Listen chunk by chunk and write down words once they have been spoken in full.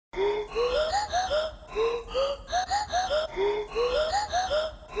Welcome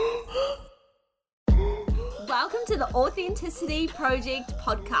to the Authenticity Project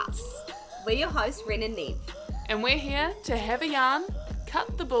podcast. We're your hosts, Ren and Neve. And we're here to have a yarn,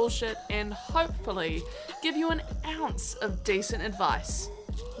 cut the bullshit, and hopefully give you an ounce of decent advice.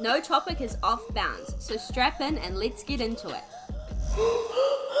 No topic is off bounds, so strap in and let's get into it.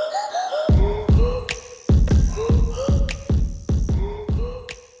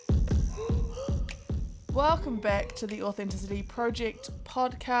 Welcome back to the Authenticity Project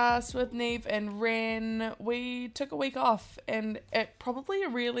podcast with Neve and Ren. We took a week off, and at probably a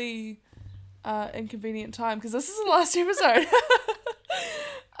really inconvenient time, because this is the last episode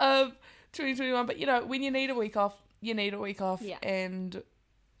of 2021. But you know, when you need a week off, you need a week off. Yeah. And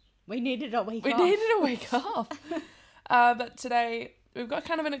We needed a week off. But today we've got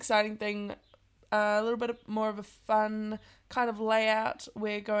kind of an exciting thing, a little bit more of a fun kind of layout.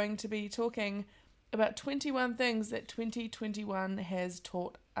 We're going to be talking about 21 things that 2021 has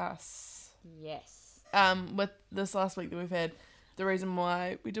taught us. Yes. With this last week that we've had, the reason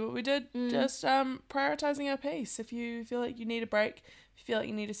why we did what we did, just prioritizing our peace. If you feel like you need a break, if you feel like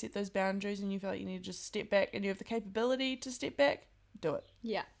you need to set those boundaries and you feel like you need to just step back and you have the capability to step back, do it.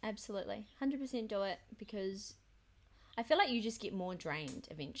 Yeah, absolutely. 100% do it, because I feel like you just get more drained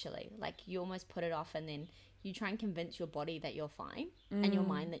eventually. Like, you almost put it off and then you try and convince your body that you're fine and your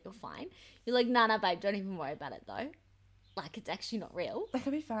mind that you're fine. You're like, nah, babe, don't even worry about it though. Like, it's actually not real. That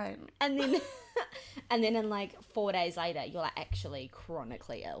could be fine. And then and then in like 4 days later, you're like actually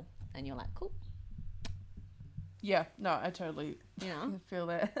chronically ill. And you're like, cool. Yeah, no, I totally feel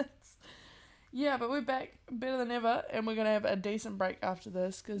that. Yeah, but we're back better than ever, and we're going to have a decent break after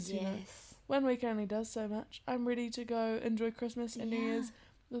this, because, you know, 1 week only does so much. I'm ready to go enjoy Christmas and New Year's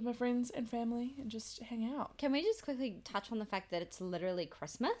with my friends and family and just hang out. Can we just quickly touch on the fact that it's literally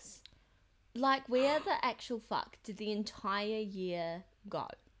Christmas? Like, where the actual fuck did the entire year go?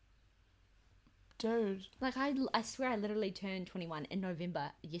 Dude. Like, I swear I literally turned 21 in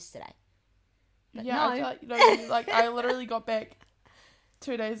November yesterday. But yeah, no. I feel like, you know, like, I literally got back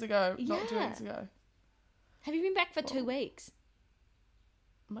 2 days ago, not 2 weeks ago. Have you been back for 2 weeks?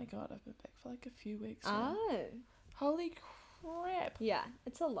 Oh my god, I've been back for like a few weeks now. Oh. Holy crap. Yeah,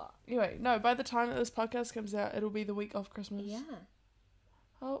 it's a lot. Anyway, no, by the time that this podcast comes out, it'll be the week of Christmas. Yeah.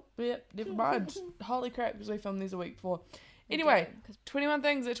 Oh, yeah, never mind. Holy crap, because we filmed these a week before. Anyway, 21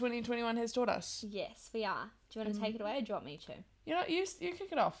 things that 2021 has taught us. Yes, we are. Do you want to take it away, or do you want me to? You know, you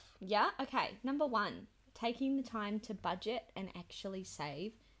kick it off. Yeah? Okay. Number 1, taking the time to budget and actually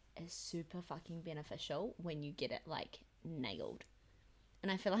save is super fucking beneficial when you get it, like, nailed.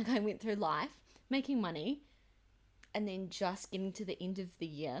 And I feel like I went through life making money and then just getting to the end of the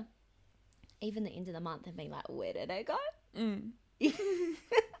year, even the end of the month, and being like, where did it go?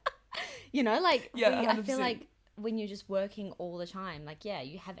 You know, like, I feel like when you're just working all the time, like, yeah,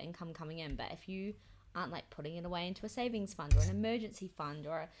 you have income coming in, but if you aren't, like, putting it away into a savings fund or an emergency fund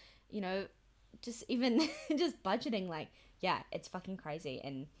or, you know, just even just budgeting, like, yeah, it's fucking crazy.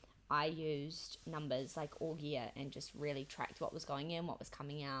 And I used numbers like all year and just really tracked what was going in, what was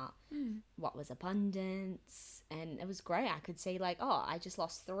coming out, what was abundance, and it was great. I could see, like, oh, I just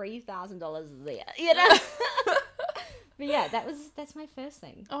lost $3,000 there, you know. But yeah, that's my first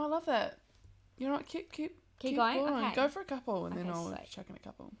thing. Oh, I love that. You know what? Keep going. Okay. Go for a couple, and then I'll sweet. chuck in a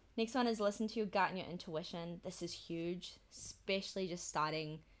couple. Next one is listen to your gut and your intuition. This is huge, especially just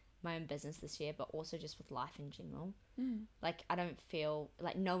starting my own business this year, but also just with life in general. Like, I don't feel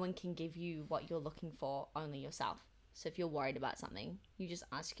like no one can give you what you're looking for, only yourself. So if you're worried about something, you just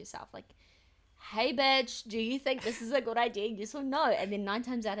ask yourself, like, hey bitch, do you think this is a good idea, yes or no? And then 9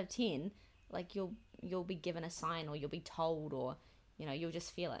 times out of 10, like, you'll be given a sign, or you'll be told, or, you know, you'll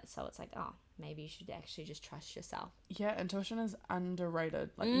just feel it. So it's like, oh, maybe you should actually just trust yourself. Yeah, intuition is underrated.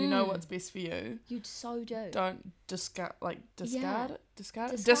 Like, you know what's best for you. You so do. Don't disregard it.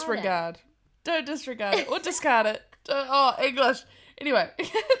 Don't disregard it or discard it. English. Anyway,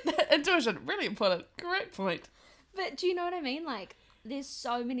 intuition, really important. Great point. But do you know what I mean? Like, there's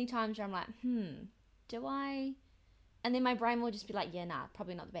so many times where I'm like, do I? And then my brain will just be like, yeah, nah,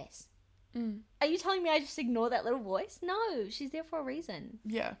 probably not the best. Are you telling me I just ignore that little voice? No, she's there for a reason.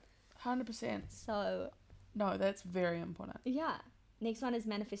 Yeah, 100%. So. No, that's very important. Yeah. Next one is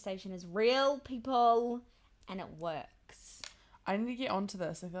manifestation is real, people, and it works. I need to get onto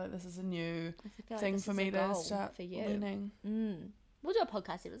this. I feel like this is a new thing for me to start learning. We'll do a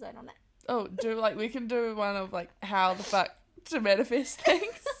podcast episode on that. Oh, we can do one of, like, how the fuck to manifest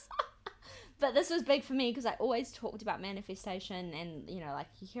things. But this was big for me because I always talked about manifestation, and, you know, like,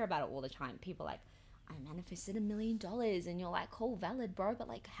 you hear about it all the time. People like, I manifested $1 million, and you're like, cool, valid, bro, but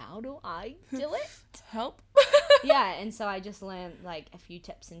like, how do I do it? Help. Yeah, and so I just learned like a few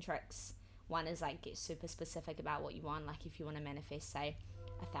tips and tricks. One is like get super specific about what you want. Like if you want to manifest, say,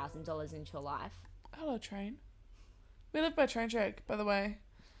 $1,000 into your life. Hello, train. We live by train track, by the way.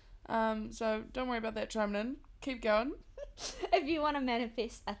 So don't worry about that chiming in. Keep going. If you want to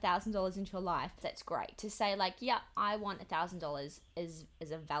manifest $1,000 into your life, that's great. To say like, yeah, I want $1,000 is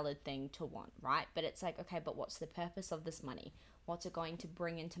a valid thing to want, right? But it's like, okay, but what's the purpose of this money? What's it going to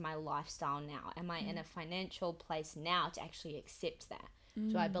bring into my lifestyle now? Am I in a financial place now to actually accept that?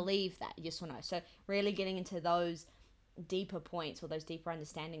 Do I believe that? Yes or no? So really getting into those deeper points or those deeper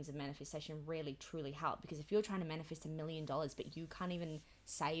understandings of manifestation really truly help, because if you're trying to manifest $1 million but you can't even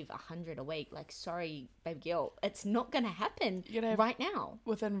save 100 a week, like, sorry baby girl, it's not gonna happen right now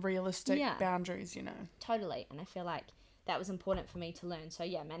within realistic boundaries, you know. Totally. And I feel like that was important for me to learn. So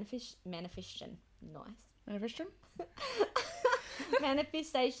yeah, manifestation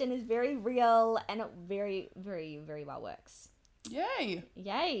manifestation is very real, and it very, very, very well works. Yay.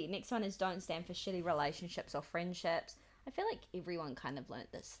 Next one is don't stand for shitty relationships or friendships. I feel like everyone kind of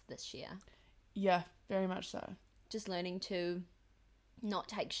learnt this year. Yeah, very much so. Just learning to not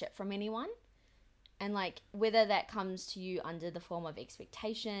take shit from anyone. And like, whether that comes to you under the form of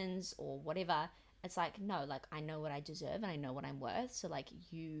expectations or whatever, it's like, no, like, I know what I deserve and I know what I'm worth. So like,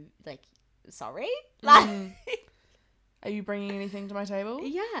 you, like, sorry? Like, are you bringing anything to my table?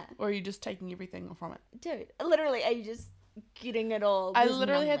 Yeah. Or are you just taking everything from it? Dude, literally, are you just getting it all? I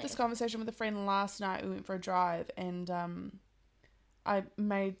literally had this conversation with a friend last night. We went for a drive, and I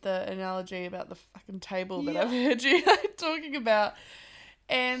made the analogy about the fucking table that I've heard you talking about,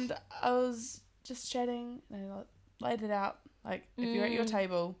 and I was just chatting, and I laid it out, like, if you're at your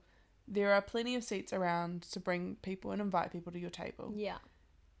table, there are plenty of seats around to bring people and invite people to your table. Yeah.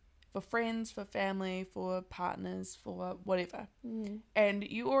 For friends, for family, for partners, for whatever. And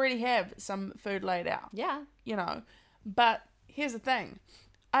you already have some food laid out. Yeah. You know. But here's the thing.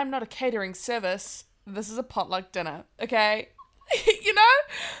 I'm not a catering service. This is a potluck dinner, okay? You know?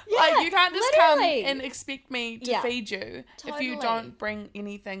 Yeah, like, you can't just come and expect me to feed you if you don't bring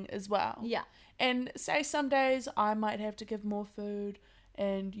anything as well. Yeah. And say some days I might have to give more food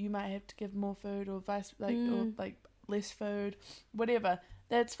and you might have to give more food, or vice, like, or like less food, whatever.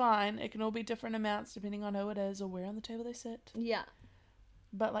 That's fine. It can all be different amounts depending on who it is or where on the table they sit. Yeah.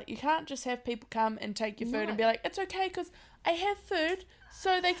 But, like, you can't just have people come and take your food and be like, it's okay because I have food,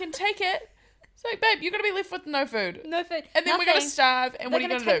 so they can take it. It's like, babe, you're going to be left with no food. No food. And then we're going to starve, and what are you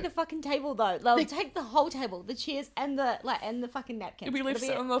going to do? They're going to take the fucking table, though. They'll take the whole table, the chairs, and the fucking napkins. You'll be left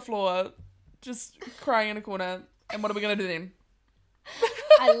sitting on the floor, just crying in a corner, and what are we going to do then?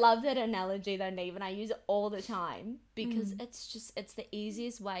 I love that analogy, though, Neve, and I use it all the time because it's the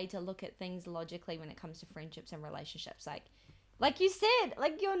easiest way to look at things logically when it comes to friendships and relationships. Like you said,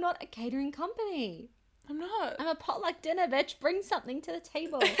 like, you're not a catering company. I'm not. I'm a potluck dinner, bitch. Bring something to the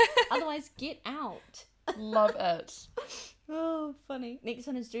table. Otherwise, get out. Love it. Oh, funny. Next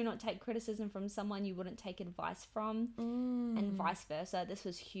one is do not take criticism from someone you wouldn't take advice from, and vice versa. This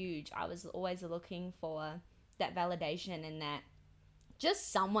was huge. I was always looking for that validation and that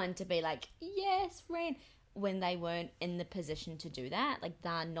just someone to be like, yes, Ren, when they weren't in the position to do that. Like,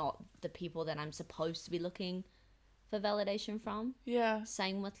 they're not the people that I'm supposed to be looking for validation from. Yeah.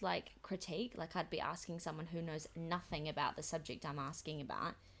 Same with like critique. Like, I'd be asking someone who knows nothing about the subject I'm asking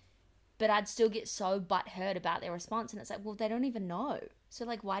about, but I'd still get so butthurt about their response, and it's like, well, they don't even know, so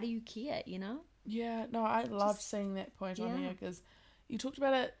like, why do you care, you know? Yeah, no, I love seeing that point on here, because you talked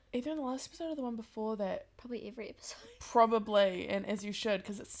about it either in the last episode or the one before that. Probably every episode. Probably, and as you should,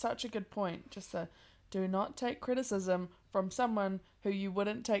 because it's such a good point. Just to do not take criticism from someone who you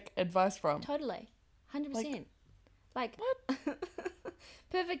wouldn't take advice from. Totally. 100%. Like what?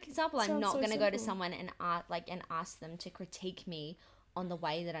 Perfect example. I'm not going to go to someone and ask them to critique me on the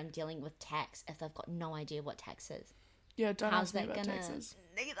way that I'm dealing with tax if they've got no idea what tax is. Yeah, don't ask me about taxes.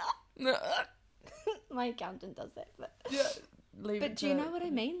 Neither. My accountant does that, but yeah, but do you know what I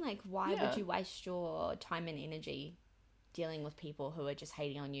mean? Like, why would you waste your time and energy dealing with people who are just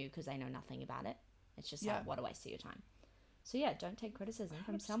hating on you because they know nothing about it? It's just like, what a waste of your time. So yeah, don't take criticism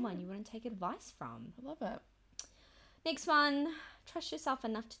from someone you wouldn't take advice from. I love it. Next one, trust yourself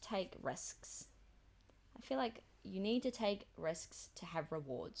enough to take risks. I feel like you need to take risks to have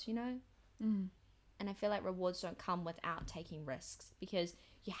rewards, you know? And I feel like rewards don't come without taking risks, because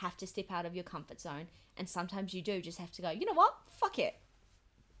you have to step out of your comfort zone, and sometimes you do just have to go, you know what? Fuck it.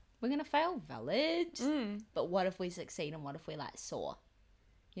 We're going to fail, valid. But what if we succeed, and what if we like soar?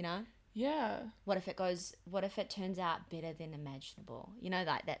 You know? Yeah. What if it turns out better than imaginable? You know,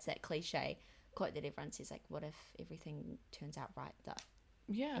 like that's that cliche. quote that everyone says, like, what if everything turns out right, though?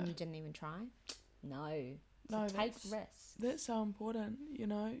 Yeah. And you didn't even try? No. No, take risks. That's so important, you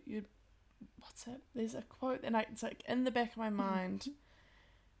know. What's it? There's a quote, and it's like in the back of my mind,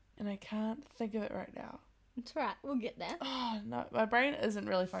 and I can't think of it right now. It's right. We'll get there. Oh, no. My brain isn't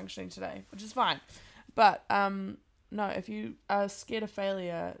really functioning today, which is fine. But, no, if you are scared of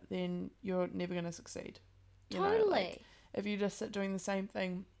failure, then you're never going to succeed. Totally. Like, if you just sit doing the same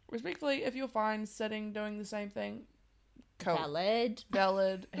thing, respectfully, if you're fine sitting doing the same thing, cool. Valid.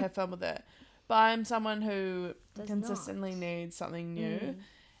 Have fun with it. But I'm someone who consistently needs something new.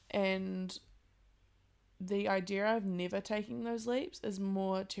 And the idea of never taking those leaps is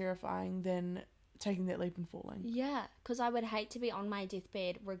more terrifying than taking that leap and falling. Yeah, because I would hate to be on my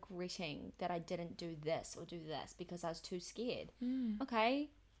deathbed regretting that I didn't do this or do this because I was too scared. Okay.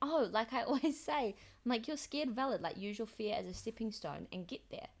 Oh, like I always say, I'm like, you're scared, valid. Like, use your fear as a stepping stone and get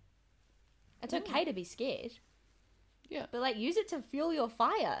there. It's okay to be scared. Yeah. But, like, use it to fuel your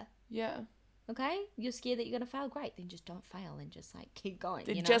fire. Yeah. Okay? You're scared that you're going to fail? Great. Then just don't fail and just, like, keep going,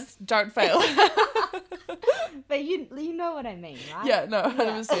 Then you know? just don't fail. But you know what I mean, right? Yeah, no,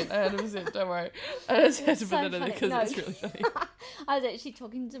 100%. 100%. Don't worry. I just had to put that in because it's really funny. I was actually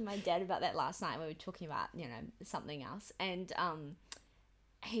talking to my dad about that last night. We were talking about, something else. And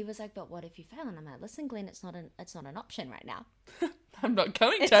he was like, but what if you fail? And I'm like, listen, Glenn, it's not an option right now. I'm not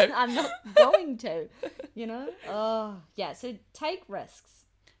going to. I'm not going to, Oh, yeah. So take risks.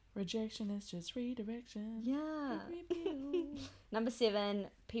 Rejection is just redirection. Yeah. Number 7,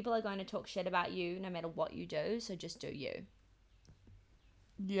 people are going to talk shit about you no matter what you do, so just do you.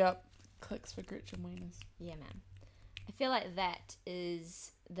 Yep. Clicks for Gretchen Wieners. Yeah, man. I feel like that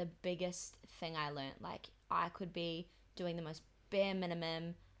is the biggest thing I learned. Like, I could be doing the most bare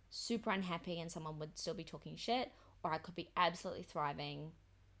minimum, super unhappy, and someone would still be talking shit, or I could be absolutely thriving,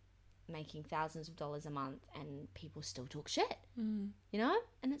 making thousands of dollars a month, and people still talk shit.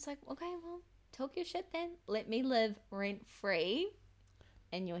 And it's like, okay, well, talk your shit then. Let me live rent free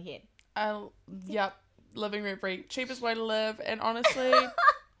in your head. Yep, living rent free, cheapest way to live. And honestly,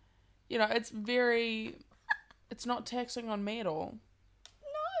 it's not taxing on me at all.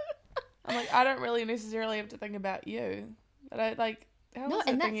 No. I'm like, I don't really necessarily have to think about you. But I like, how is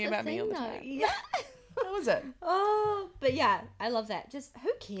it thinking about me all the time? Yeah. How is it? Oh, but yeah, I love that. Just,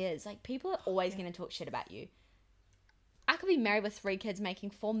 who cares? Like, people are always going to talk shit about you. I could be married with 3 kids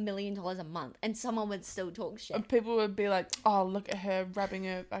making $4 million a month and someone would still talk shit. And people would be like, oh, look at her rubbing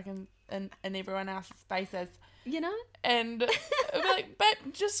her fucking in everyone else's faces. And I'd be like,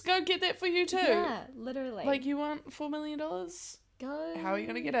 babe, just go get that for you too. Yeah, literally. Like, you want $4 million? Go. How are you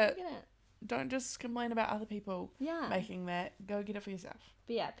going to get it? Don't just complain about other people making that. Go get it for yourself.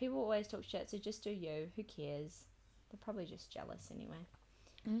 But yeah, people always talk shit, so just do you. Who cares? They're probably just jealous anyway.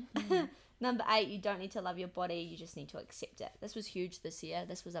 Number 8, you don't need to love your body. You just need to accept it. This was huge this year.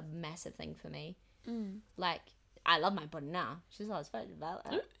 This was a massive thing for me. Like, I love my body now. She's always spoken about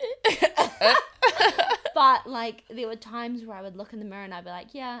it. But, like, there were times where I would look in the mirror and I'd be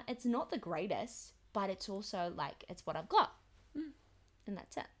like, yeah, it's not the greatest, but it's also, like, it's what I've got. And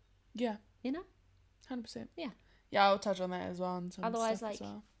that's it. Yeah. 100%. Yeah. Yeah, I'll touch on that as well. Otherwise, like,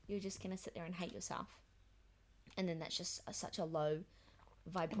 you're just going to sit there and hate yourself. And then that's just such a low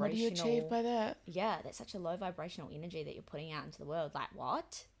vibrational... What do you achieve by that? Yeah, that's such a low vibrational energy that you're putting out into the world. Like,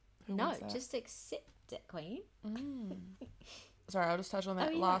 what? No, just accept it, queen. Sorry, I'll just touch on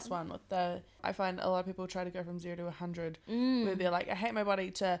that last one. With I find a lot of people try to go from 0 to 100, where they're like, I hate my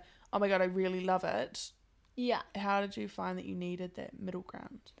body, to, oh my God, I really love it. Yeah. How did you find that you needed that middle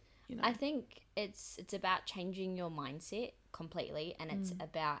ground? I think it's about changing your mindset completely, and it's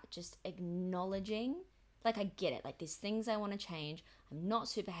about just acknowledging, like, I get it, like, there's things I want to change, I'm not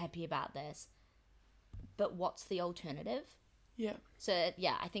super happy about this, but what's the alternative? Yeah. So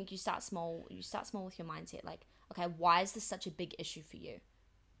yeah, I think you start small with your mindset, like, okay, why is this such a big issue for you?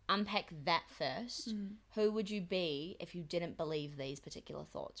 Unpack that first. Who would you be if you didn't believe these particular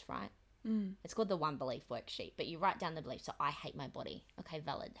thoughts, right? It's called the 1 belief worksheet, but you write down the beliefs. So, I hate my body. Okay,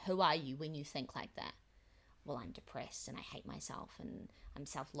 valid. Who are you when you think like that? Well, I'm depressed and I hate myself and I'm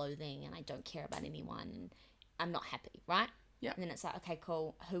self-loathing and I don't care about anyone and I'm not happy, right? Yeah. And then it's like, okay,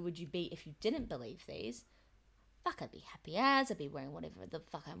 cool. Who would you be if you didn't believe these? Fuck, I'd be happy as, I'd be wearing whatever the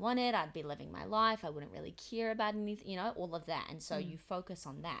fuck I wanted, I'd be living my life, I wouldn't really care about anything, all of that. And so you focus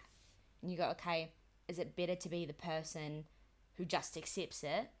on that. And you go, okay, is it better to be the person who just accepts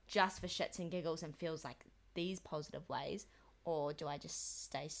it just for shits and giggles and feels like these positive ways, or do I just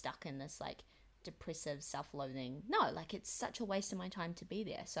stay stuck in this like depressive self-loathing? No, like, it's such a waste of my time to be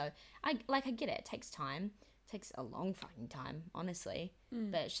there. So I get it takes time takes a long fucking time, honestly.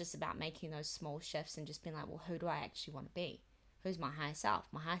 But it's just about making those small shifts and just being like, well, who do I actually want to be? Who's my higher self?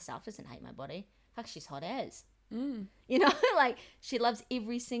 My higher self doesn't hate my body. Fuck, she's hot as. You know, like she loves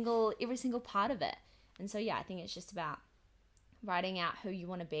every single part of it. And so yeah, I think it's just about writing out who you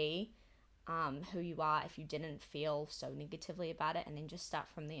want to be, who you are if you didn't feel so negatively about it, and then just start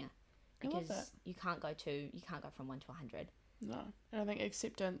from there. Because you can't go from 1 to 100. No. And I think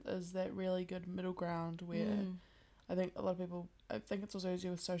acceptance is that really good middle ground where I think a lot of people, I think it's also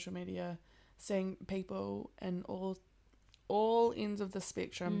easier with social media, seeing people in all ends of the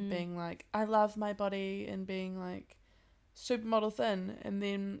spectrum being like, I love my body, and being like supermodel thin, and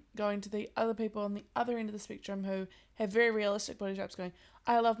then going to the other people on the other end of the spectrum who have very realistic body types going,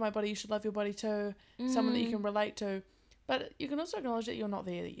 I love my body, you should love your body too, someone that you can relate to. But you can also acknowledge that you're not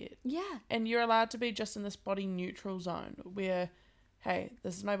there yet. Yeah. And you're allowed to be just in this body neutral zone where, hey,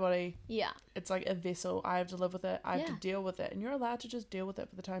 this is my body. Yeah. It's like a vessel. I have to live with it. I have to deal with it. And you're allowed to just deal with it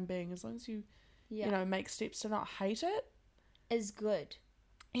for the time being, as long as you, you know, make steps to not hate it. Is good.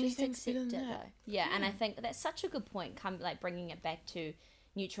 Anything's just accept better it than though. Yeah, and I think that's such a good point. Like bringing it back to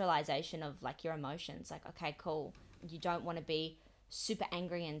neutralization of like your emotions. Like, okay, cool. You don't want to be super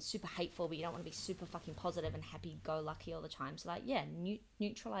angry and super hateful, but you don't want to be super fucking positive and happy-go-lucky all the time. So like, yeah,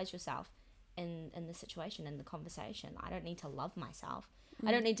 neutralize yourself in the situation, in the conversation. I don't need to love myself.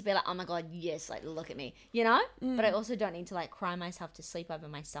 I don't need to be like, oh my god, yes, like look at me, you know. But I also don't need to like cry myself to sleep over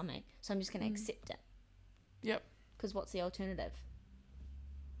my stomach. So I'm just gonna accept it. Yep. Because what's the alternative?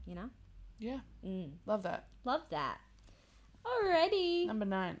 You know. Yeah. Love that. Love that. Alrighty. Number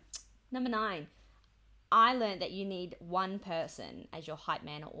 9. I learned that you need one person as your hype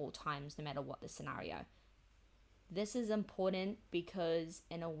man at all times, no matter what the scenario. This is important because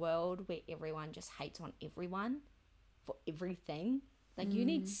in a world where everyone just hates on everyone for everything, like you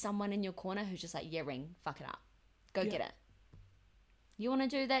need someone in your corner who's just like, yeah, Ring, fuck it up. Go get it. You want to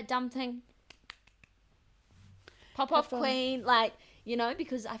do that dumb thing? Pop off, queen. Like, you know,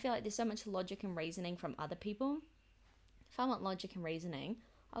 because I feel like there's so much logic and reasoning from other people. If I want logic and reasoning,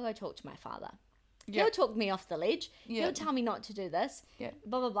 I'll go talk to my father. He'll talk me off the ledge. He'll tell me not to do this.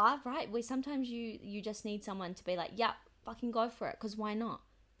 Blah, blah, blah. Right? Where sometimes you just need someone to be like, yeah, fucking go for it. Because why not?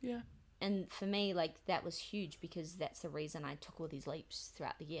 Yeah. And for me, like, that was huge because that's the reason I took all these leaps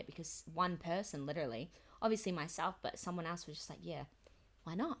throughout the year. Because one person, literally, obviously myself, but someone else was just like, yeah,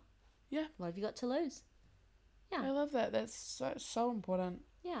 why not? Yeah. What have you got to lose? Yeah. I love that. That's so important.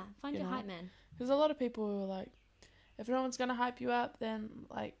 Yeah. Find your hype man. There's a lot of people who are like, if no one's going to hype you up, then,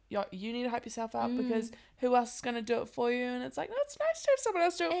 like, you need to hype yourself up because who else is going to do it for you? And it's like, no, it's nice to have someone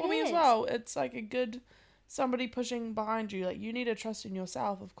else do it for me as well. It's, like, a good somebody pushing behind you. Like, you need to trust in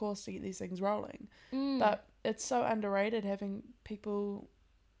yourself, of course, to get these things rolling. But it's so underrated having people,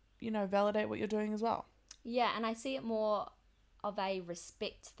 you know, validate what you're doing as well. Yeah, and I see it more of a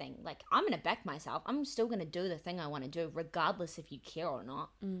respect thing. Like, I'm going to back myself. I'm still going to do the thing I want to do, regardless if you care or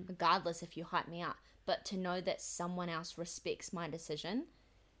not, regardless if you hype me up. But to know that someone else respects my decision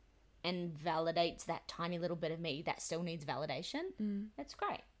and validates that tiny little bit of me that still needs validation, that's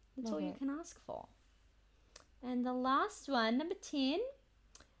great. That's all you can ask for. And the last one, number 10,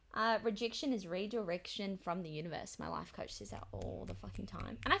 rejection is redirection from the universe. My life coach says that all the fucking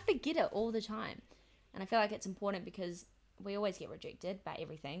time. And I forget it all the time. And I feel like it's important because we always get rejected by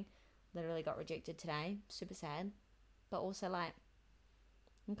everything. Literally got rejected today. Super sad. But also like,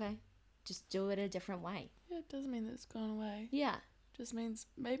 okay, just do it a different way. Yeah, it doesn't mean that it's gone away. Yeah. Just means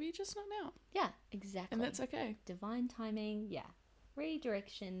maybe just not now. Yeah, exactly. And that's okay. Divine timing, yeah.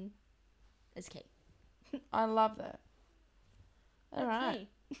 Redirection is key. I love that. All right.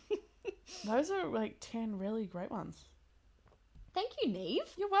 Those are like 10 really great ones. Thank you,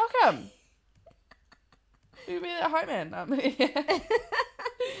 Neve. You're welcome. You be that hype man.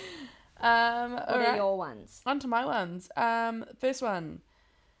 What are your ones? On to my ones. First one.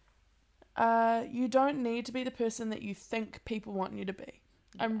 You don't need to be the person that you think people want you to be.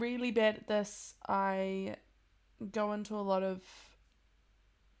 Yeah. I'm really bad at this. I go into a lot of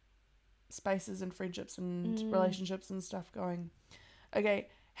spaces and friendships and relationships and stuff going, okay,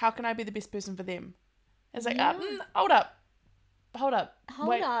 how can I be the best person for them? It's like, hold up.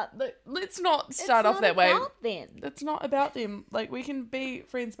 Wait, let's not start off that way. It's not about them. Like, we can be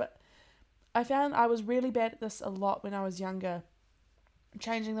friends, but I found I was really bad at this a lot when I was younger.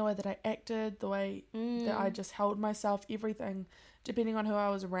 Changing the way that I acted, the way that I just held myself, everything, depending on who I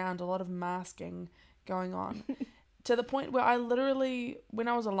was around, a lot of masking going on. To the point where I literally, when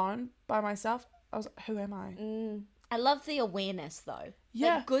I was alone by myself, I was like, who am I? I love the awareness though.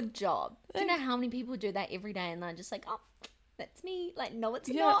 Yeah. Like, good job. Do you know how many people do that every day and they're just like, oh, That's me. Like, no, it's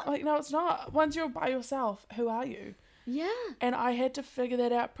Yeah, not. like, no, it's not. Once you're by yourself, who are you? Yeah. And I had to figure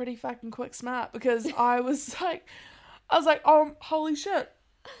that out pretty fucking quick smart, because I was like, oh, holy shit.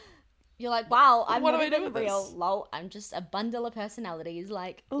 You're like, wow, I'm What not do I do even with real. this? Lol, I'm just a bundle of personalities.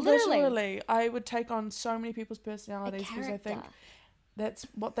 Like, Literally, I would take on so many people's personalities because I think that's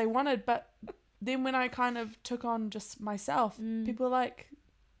what they wanted. But then when I kind of took on just myself, people like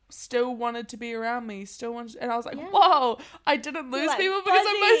still wanted to be around me, and I was like, whoa, I didn't lose people because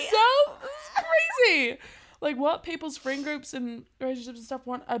of myself. It's crazy. Like, what people's friend groups and relationships and stuff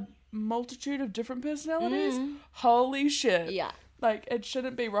want a multitude of different personalities. Holy shit. Yeah. Like, it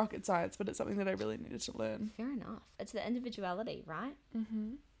shouldn't be rocket science, but it's something that I really needed to learn. Fair enough. It's the individuality, right?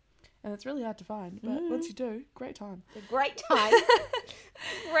 Mm-hmm. And it's really hard to find, but once you do, great time. A great time.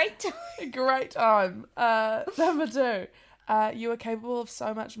 Great time. Great time. Number 2, you are capable of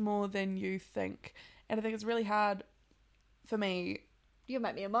so much more than you think. And I think it's really hard for me. You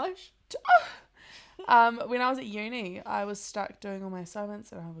make me emotional. When I was at uni, I was stuck doing all my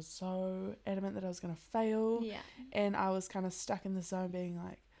assignments, and I was so adamant that I was going to fail. Yeah. And I was kind of stuck in the zone being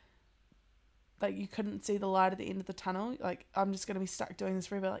like you couldn't see the light at the end of the tunnel. Like, I'm just going to be stuck doing this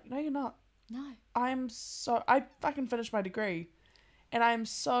forever. Like, no, you're not. No. I fucking finished my degree, and I'm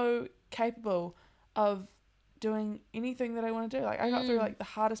so capable of doing anything that I want to do. Like, I got through like the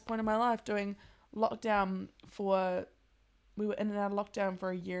hardest point of my life doing lockdown we were in and out of lockdown for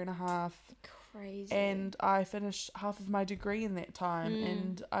a year and a half. Crazy. And I finished half of my degree in that time,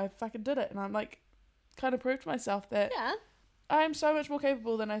 and I fucking did it. And I'm like, kind of proved to myself that I'm so much more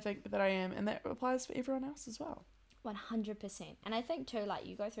capable than I think that I am, and that applies for everyone else as well. 100%. And I think too, like,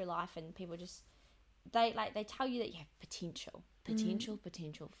 you go through life and people just they tell you that you have potential,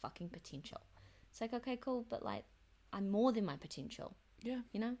 fucking potential. It's like, okay, cool, but like, I'm more than my potential. Yeah.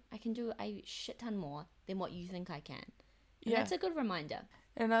 You know, I can do a shit ton more than what you think I can. And that's a good reminder.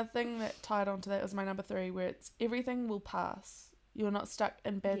 Another thing that tied onto that was my number 3, where it's everything will pass. You're not stuck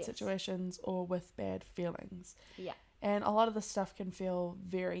in bad situations or with bad feelings. Yeah. And a lot of this stuff can feel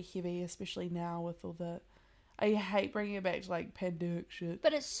very heavy, especially now with all the... I hate bringing it back to like pandemic shit.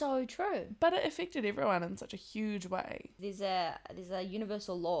 But it's so true. But it affected everyone in such a huge way. There's a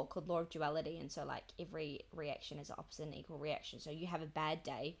universal law called law of duality, and so like every reaction is opposite and equal reaction. So you have a bad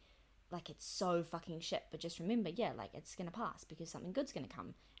day, like it's so fucking shit, but just remember, like it's gonna pass because something good's gonna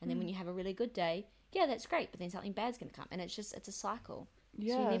come. And then when you have a really good day, that's great, but then something bad's gonna come, and it's a cycle.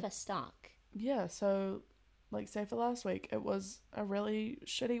 Yeah. So you're never stuck. Yeah. So, like, say for last week, it was a really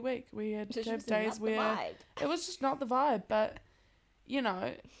shitty week. We had to have days where it was just not the vibe. But you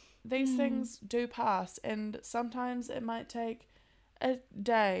know, these things do pass, and sometimes it might take a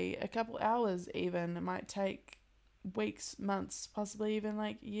day, a couple hours, even. It might take weeks, months, possibly even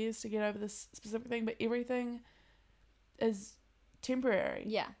like years to get over this specific thing, but everything is temporary.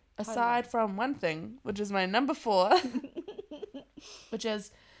 Yeah. Aside from one thing, which is my number 4, which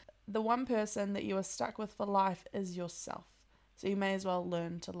is the one person that you are stuck with for life is yourself. So you may as well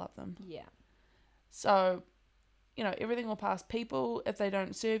learn to love them. Yeah. So, you know, everything will pass. People, if they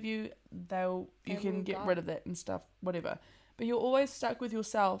don't serve you, you can get rid of that and stuff, whatever. But you're always stuck with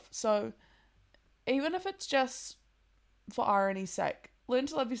yourself. So even if it's just for irony's sake, learn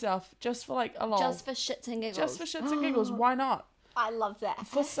to love yourself just for like a lol. Just for shits and giggles. Just for shits and giggles. Why not? I love that.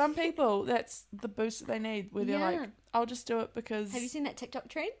 For some people, that's the boost that they need, where they're like, I'll just do it because... Have you seen that TikTok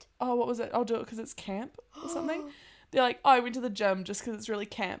trend? Oh, what was it? I'll do it because it's camp or something. They're like, oh, I went to the gym just because it's really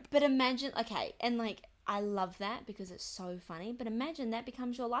camp. But imagine, okay, and like, I love that because it's so funny, but imagine that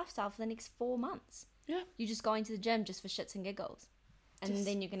becomes your lifestyle for the next 4 months. Yeah. You're just going to the gym just for shits and giggles. And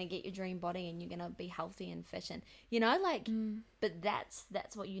then you're going to get your dream body and you're going to be healthy and fit and, you know, like, but that's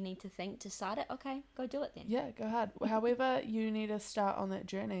what you need to think to start it. Okay, go do it then. Yeah, go ahead. However you need to start on that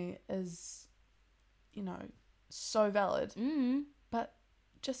journey is, you know, so valid. But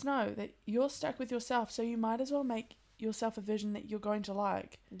just know that you're stuck with yourself, so you might as well make yourself a vision that you're going to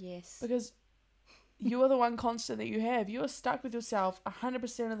like. Yes. Because you are the one constant that you have. You are stuck with yourself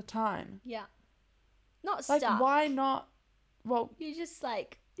 100% of the time. Yeah. Not like, stuck. Why not? Well, you're just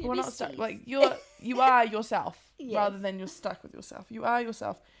like, we're not stuck. Like, you are yourself rather than you're stuck with yourself. You are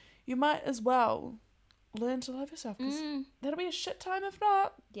yourself. You might as well learn to love yourself, because that'll be a shit time if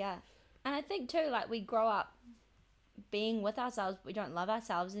not. Yeah. And I think too, like, we grow up being with ourselves, we don't love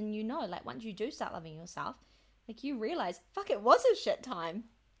ourselves, and you know, like, once you do start loving yourself, like, you realize, fuck, it was a shit time.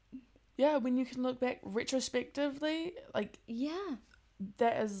 Yeah, when you can look back retrospectively, like, yeah,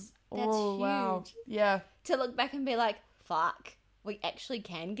 that's huge. Wow. Yeah. To look back and be like, fuck, we actually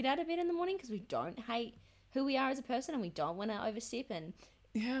can get out of bed in the morning because we don't hate who we are as a person and we don't want to overstep. And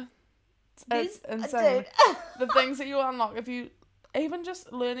yeah, It's insane. The things that you unlock, if you even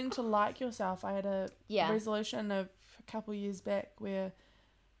just learning to like yourself. I had a resolution of a couple years back where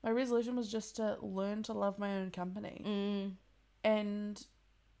my resolution was just to learn to love my own company. And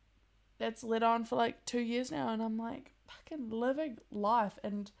that's led on for like 2 years now, and I'm like fucking living life,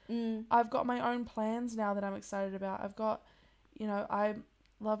 and I've got my own plans now that I'm excited about. I've got, I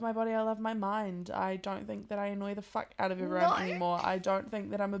love my body, I love my mind. I don't think that I annoy the fuck out of everyone anymore. I don't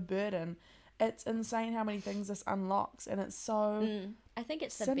think that I'm a burden. It's insane how many things this unlocks, and it's so I think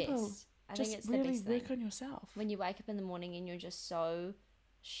it's simple. The best. I just think it's really the best work thing. on yourself. When you wake up in the morning and you're just so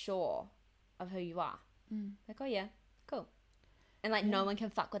sure of who you are. Like, oh yeah, cool. And like no one can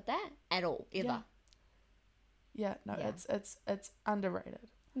fuck with that at all, ever. It's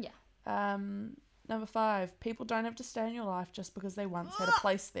underrated. Yeah. Number 5, people don't have to stay in your life just because they once had a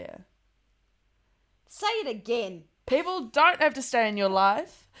place there. Say it again. People don't have to stay in your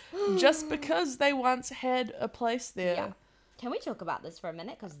life just because they once had a place there. Yeah. Can we talk about this for a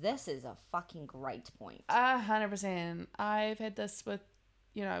minute? Because this is a fucking great point. 100%. I've had this with,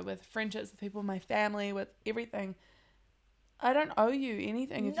 with friendships, with people in my family, with everything. I don't owe you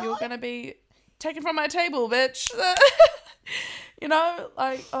anything if you're going to be taken from my table, bitch.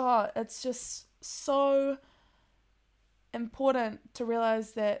 It's just so important to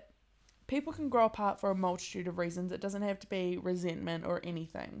realize that people can grow apart for a multitude of reasons. It doesn't have to be resentment or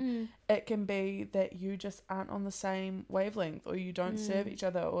anything. It can be that you just aren't on the same wavelength, or you don't serve each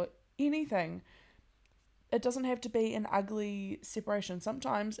other, or anything. It doesn't have to be an ugly separation.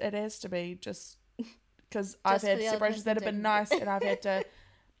 Sometimes it has to be just because I've had separations that have been nice, and I've had to,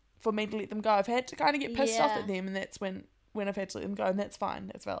 for me to let them go, I've had to kind of get pissed off at them, and that's when I've had to let them go, and that's fine,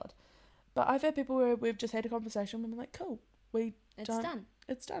 that's valid. But I've had people where we've just had a conversation and we're like, cool, it's done.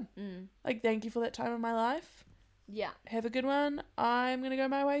 Like, thank you for that time in my life. Yeah. Have a good one. I'm going to go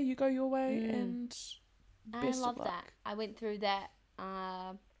my way, you go your way, and best I love of luck. that. I went through that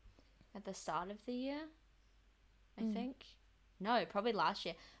at the start of the year, I think. No, probably last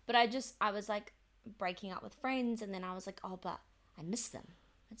year. But I was like breaking up with friends, and then I was like, oh, but I miss them.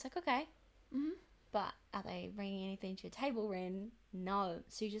 It's like, okay. But are they bringing anything to your table, Ren? No.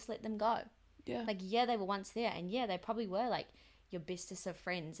 So you just let them go. Yeah. Like, yeah, they were once there, and yeah, they probably were like your bestest of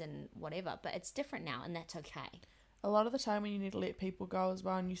friends and whatever, but it's different now, and that's okay. A lot of the time when you need to let people go as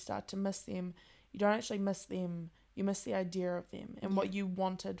well, and you start to miss them, you don't actually miss them, you miss the idea of them and what you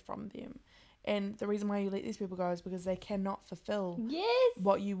wanted from them. And the reason why you let these people go is because they cannot fulfill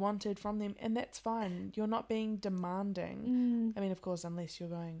what you wanted from them, and that's fine. You're not being demanding. I mean, of course, unless you're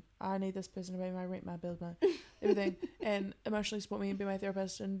going, I need this person to pay my rent, my bill, my everything, and emotionally support me and be my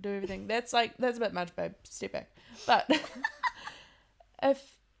therapist and do everything. That's a bit much, babe. Step back. But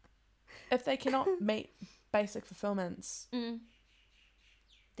if they cannot meet basic fulfillments,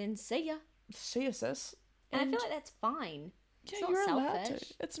 then see ya. See ya, sis. And I feel like that's fine. Yeah, it's not you're selfish. allowed to.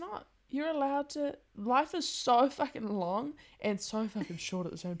 It's not. You're allowed to. Life is so fucking long and so fucking short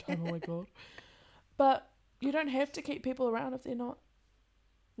at the same time. Oh my god. But you don't have to keep people around if they're not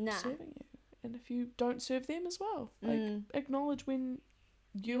serving you. And if you don't serve them as well. Like, acknowledge when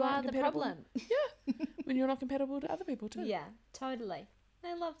you are the problem. Yeah. When you're not compatible to other people too. Yeah, totally.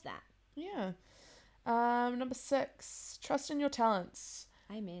 I love that. Yeah. Number 6, trust in your talents.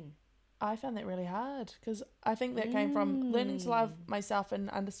 Amen. I found that really hard because I think that came from learning to love myself and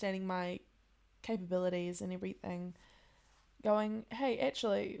understanding my capabilities and everything. Going, hey,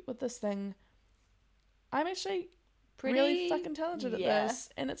 actually, with this thing, I'm actually really fucking talented at this.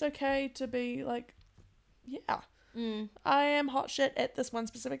 And it's okay to be like, I am hot shit at this one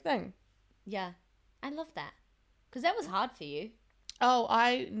specific thing. Yeah. I love that. Because that was hard for you. Oh,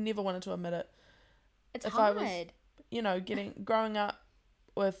 I never wanted to admit it. It's hard. I was, growing up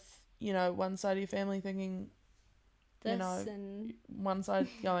with, one side of your family thinking, and one side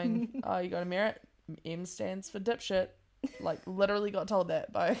going, oh, you got a merit. M stands for dipshit. Like, literally got told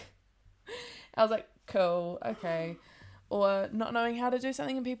that by... I was like, cool, okay. Or not knowing how to do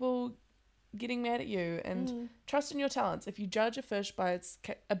something and people getting mad at you. And trust in your talents. If you judge a fish by its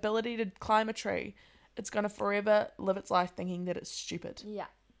ability to climb a tree, it's going to forever live its life thinking that it's stupid. Yeah,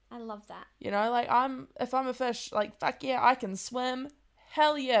 I love that. If I'm a fish, like, fuck yeah, I can swim.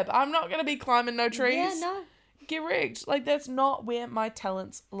 Hell yeah, but I'm not going to be climbing no trees. Yeah, no. Get rigged. Like, that's not where my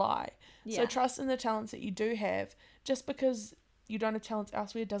talents lie. Yeah. So trust in the talents that you do have. Just because you don't have talents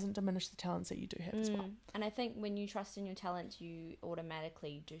elsewhere doesn't diminish the talents that you do have as well. And I think when you trust in your talents, you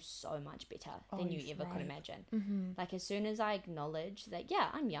automatically do so much better than you ever could imagine. Mm-hmm. Like, as soon as I acknowledge that, yeah,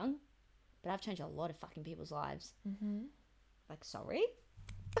 I'm young, but I've changed a lot of fucking people's lives. Mm-hmm. Like, sorry?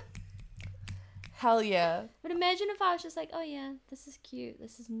 Hell yeah. But imagine if I was just like, oh yeah, this is cute,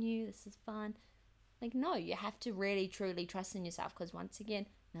 this is new, this is fun. Like, no, you have to really, truly trust in yourself because once again,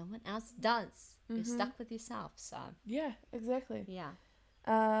 no one else does. You're stuck with yourself, so. Yeah, exactly. Yeah.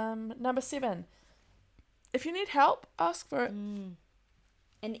 Number 7. If you need help, ask for it. In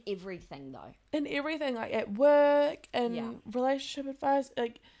everything, though. In everything, like at work, and relationship advice,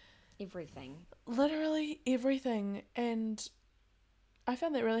 like... Everything. Literally everything. And I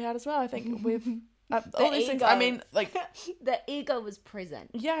found that really hard as well. I think we've... all these things, I mean, like... the ego was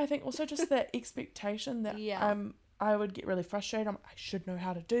present. Yeah, I think also just the expectation that I would get really frustrated. I should know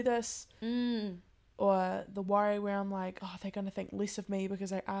how to do this. Or the worry where I'm like, oh, they're going to think less of me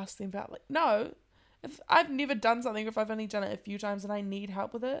because I asked them about... Like, no. If I've never done something, if I've only done it a few times and I need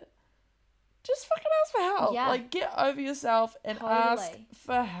help with it, just fucking ask for help. Yeah. Like, get over yourself and ask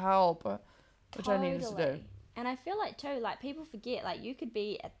for help. Which I needed to do. And I feel like, too, like, people forget, like, you could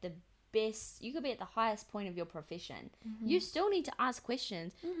be at the best, you could be at the highest point of your profession. You still need to ask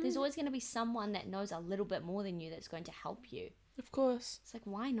questions. There's always going to be someone that knows a little bit more than you that's going to help you. Of course. It's like,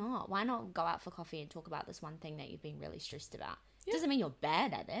 why not? Why not go out for coffee and talk about this one thing that you've been really stressed about? It doesn't mean you're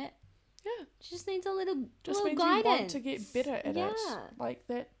bad at it. Yeah. It just needs a little just little means guidance. You want to get better at it. Like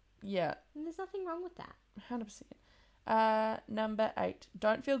that. Yeah. And there's nothing wrong with that. 100%. Number 8.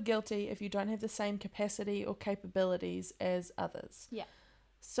 Don't feel guilty if you don't have the same capacity or capabilities as others. Yeah.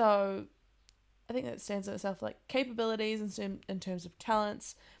 So, I think that stands on itself, like capabilities in terms of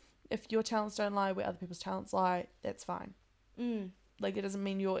talents. If your talents don't lie where other people's talents lie, that's fine. Like, it doesn't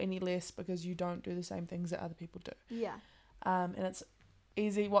mean you're any less because you don't do the same things that other people do. Yeah. And it's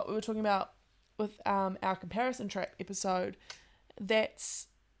easy, what we were talking about with our comparison trap episode, that's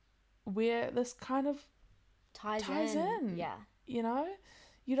where this kind of ties in. Yeah. You know?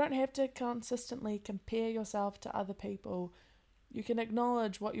 You don't have to consistently compare yourself to other people. You can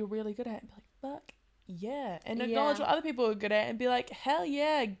acknowledge what you're really good at and be like, fuck yeah. And acknowledge what other people are good at and be like, hell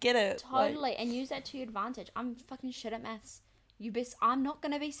yeah, get it. Totally. And use that to your advantage. I'm fucking shit at maths. I'm not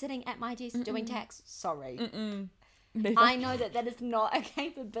going to be sitting at my desk doing tax. Sorry. I know that is not a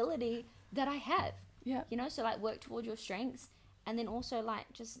capability that I have. Yeah. You know, so like work towards your strengths and then also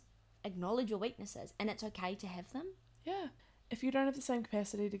like just acknowledge your weaknesses, and it's okay to have them. Yeah. If you don't have the same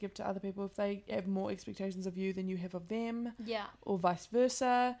capacity to give to other people, if they have more expectations of you than you have of them, or vice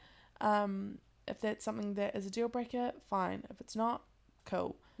versa, if that's something that is a deal breaker, fine. If it's not,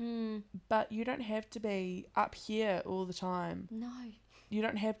 cool. But you don't have to be up here all the time. No. You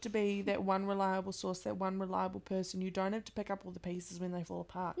don't have to be that one reliable source, that one reliable person. You don't have to pick up all the pieces when they fall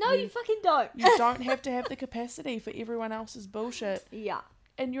apart. No, you fucking don't. You don't have to have the capacity for everyone else's bullshit. Yeah.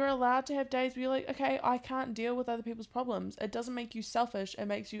 And you're allowed to have days where you're like, okay, I can't deal with other people's problems. It doesn't make you selfish. It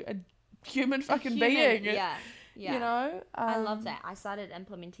makes you a human fucking being. Yeah. Yeah. You know? I love that. I started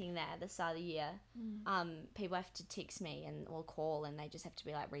implementing that at the start of the year. People have to text me or call, and they just have to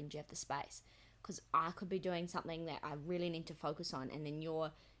be like, Ren, do you have the space? Because I could be doing something that I really need to focus on, and then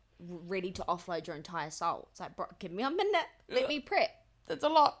you're ready to offload your entire soul. It's like, bro, give me a minute. Let me prep. That's a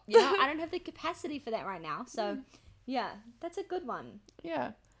lot. You know, I don't have the capacity for that right now. So, yeah, that's a good one.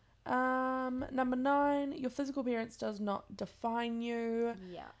 Yeah. Number 9, your physical appearance does not define you.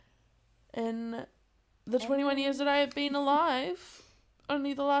 Yeah. In the 21 years that I have been alive,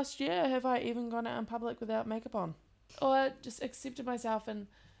 only the last year have I even gone out in public without makeup on. Or just accepted myself and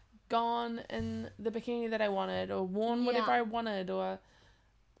gone in the bikini that I wanted, or worn whatever I wanted, or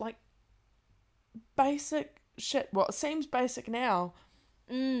like basic shit. Well, it seems basic now,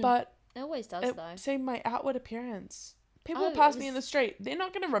 but it always does, though. Seemed my outward appearance. People will pass me in the street. They're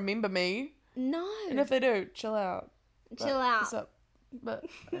not going to remember me. No. And if they do, chill out. Chill out. What's up? But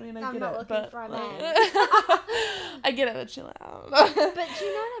I mean, I I'm get not it. looking but, for a like, man. I get it, but chill out. But do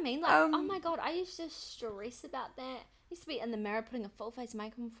you know what I mean? Like, oh my god, I used to stress about that. I used to be in the mirror putting a full face of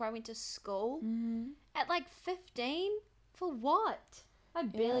makeup before I went to school. At like 15? For what? I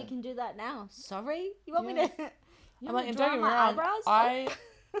barely can do that now. Sorry? You want me to? I'm like, and draw don't get me my wrong, eyebrows? I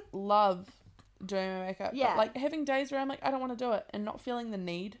love doing my makeup. Yeah. But like having days where I'm like, I don't want to do it, and not feeling the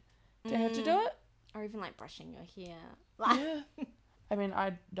need to have to do it. Or even like brushing your hair. Like, yeah. I mean,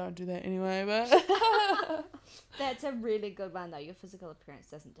 I don't do that anyway, but... That's a really good one, though. Your physical appearance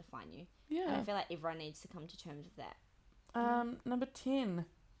doesn't define you. Yeah. And I feel like everyone needs to come to terms with that. Number 10.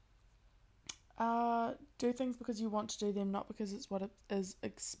 Do things because you want to do them, not because it's what is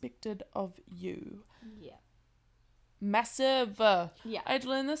expected of you. Yeah. Massive. Yeah. I had to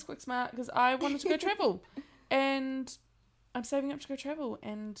learn this quick smart because I wanted to go travel. And I'm saving up to go travel,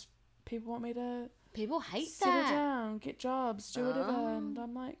 and people want me to... People hate settle that. down, get jobs, do whatever, and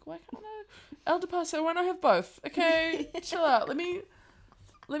I'm like, why can't I? El Paso, why not have both? Okay, chill out. Let me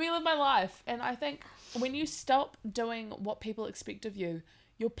Let me live my life. And I think when you stop doing what people expect of you,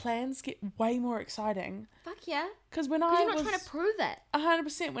 your plans get way more exciting. Fuck yeah. Because you're not trying to prove it.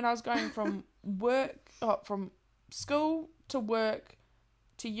 100%. When I was going from from school to work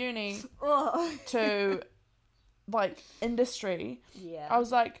to uni to like industry, I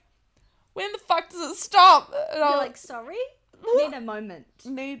was like, when the fuck does it stop? And you're like, sorry? Need a moment.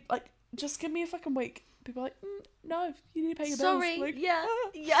 Just give me a fucking week. People are like, no, you need to pay your bills. Sorry. Like, yeah.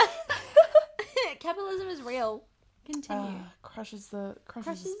 Capitalism is real. Continue. Crushes the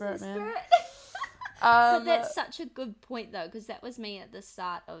spirit, man. But that's such a good point, though, because that was me at the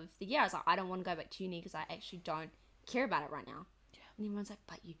start of the year. I was like, I don't want to go back to uni because I actually don't care about it right now. Yeah. And everyone's like,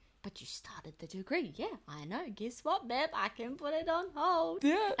 but you started the degree. Yeah, I know. Guess what, babe? I can put it on hold.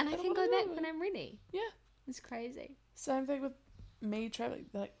 Yeah. And I can go back when I'm ready. Yeah. It's crazy. Same thing with me traveling.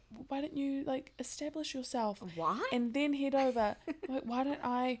 Like, why don't you establish yourself? Why? And then head over. Like, why don't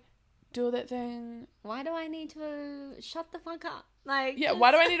I do that thing? Why do I need to shut the fuck up? Like, yeah.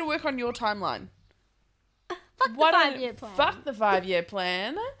 Why do I need to work on your timeline? Fuck the 5-year plan. Fuck the 5-year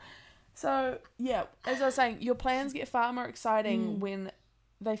plan. So yeah, as I was saying, your plans get far more exciting when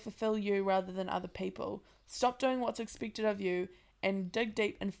they fulfill you rather than other people. Stop doing what's expected of you and dig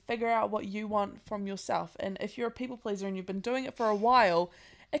deep and figure out what you want from yourself. And if you're a people pleaser and you've been doing it for a while,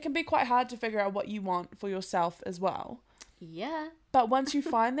 it can be quite hard to figure out what you want for yourself as well. Yeah. But once you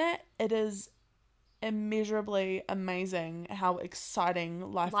find that, it is immeasurably amazing how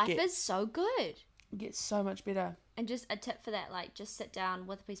exciting life gets. Life is so good. It gets so much better. And just a tip for that, just sit down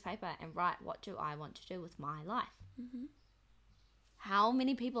with a piece of paper and write, what do I want to do with my life? Mm-hmm. How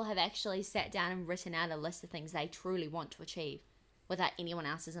many people have actually sat down and written out a list of things they truly want to achieve without anyone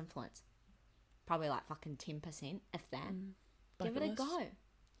else's influence? Probably fucking 10%, if that. Give it a go.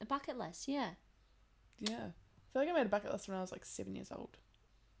 A bucket list, yeah. Yeah. I feel like I made a bucket list when I was 7 years old.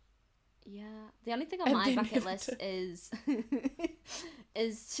 Yeah. The only thing on my bucket list is to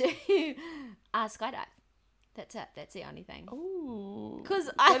skydive. That's it. That's the only thing. Ooh.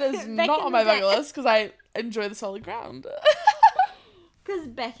 Because that is not on my bucket list because I enjoy the solid ground. Because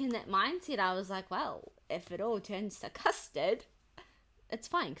back in that mindset, I was like, well, if it all turns to custard, it's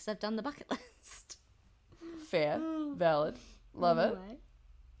fine because I've done the bucket list. Fair. Valid. Love it.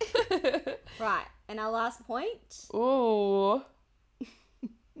 Right. And our last point. Ooh.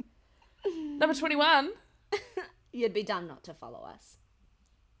 Number 21. You'd be dumb not to follow us.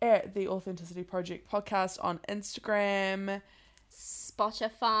 At the Authenticity Project podcast on Instagram,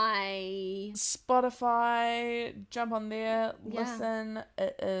 Spotify, jump on there, listen.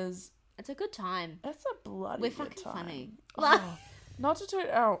 It's a good time. It's a bloody We're good fucking time. funny. Oh, not to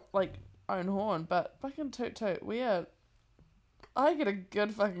toot our own horn, but fucking toot. I get a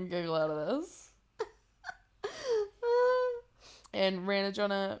good fucking giggle out of this. And Rana, do you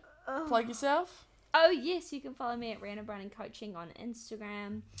wanna plug yourself? Oh, yes, you can follow me at Rihanna Browning Coaching on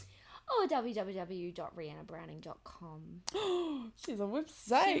Instagram or www.rihannabrowning.com. She's a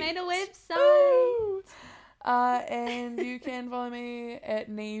website. She made a website. And you can follow me at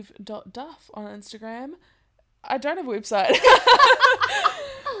neve.duff on Instagram. I don't have a website.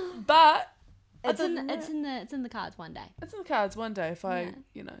 But it's in the cards one day. It's in the cards one day if I,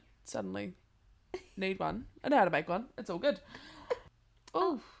 suddenly need one. I know how to make one. It's all good.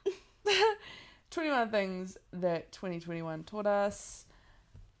 Oh. 21 things that 2021 taught us.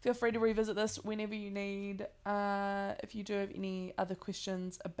 Feel free to revisit this whenever you need. If you do have any other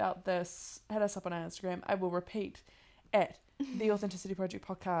questions about this, hit us up on our Instagram. I will repeat at the Authenticity Project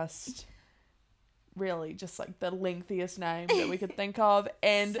Podcast. Really, just the lengthiest name that we could think of.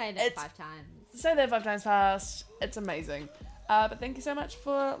 And say that 5 times. Say that 5 times fast. It's amazing. But thank you so much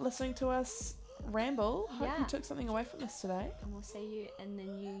for listening to us ramble. Hope you took something away from this today. And we'll see you in the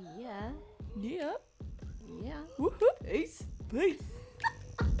new year. Yeah. Yeah. Woohoo. Peace. Peace.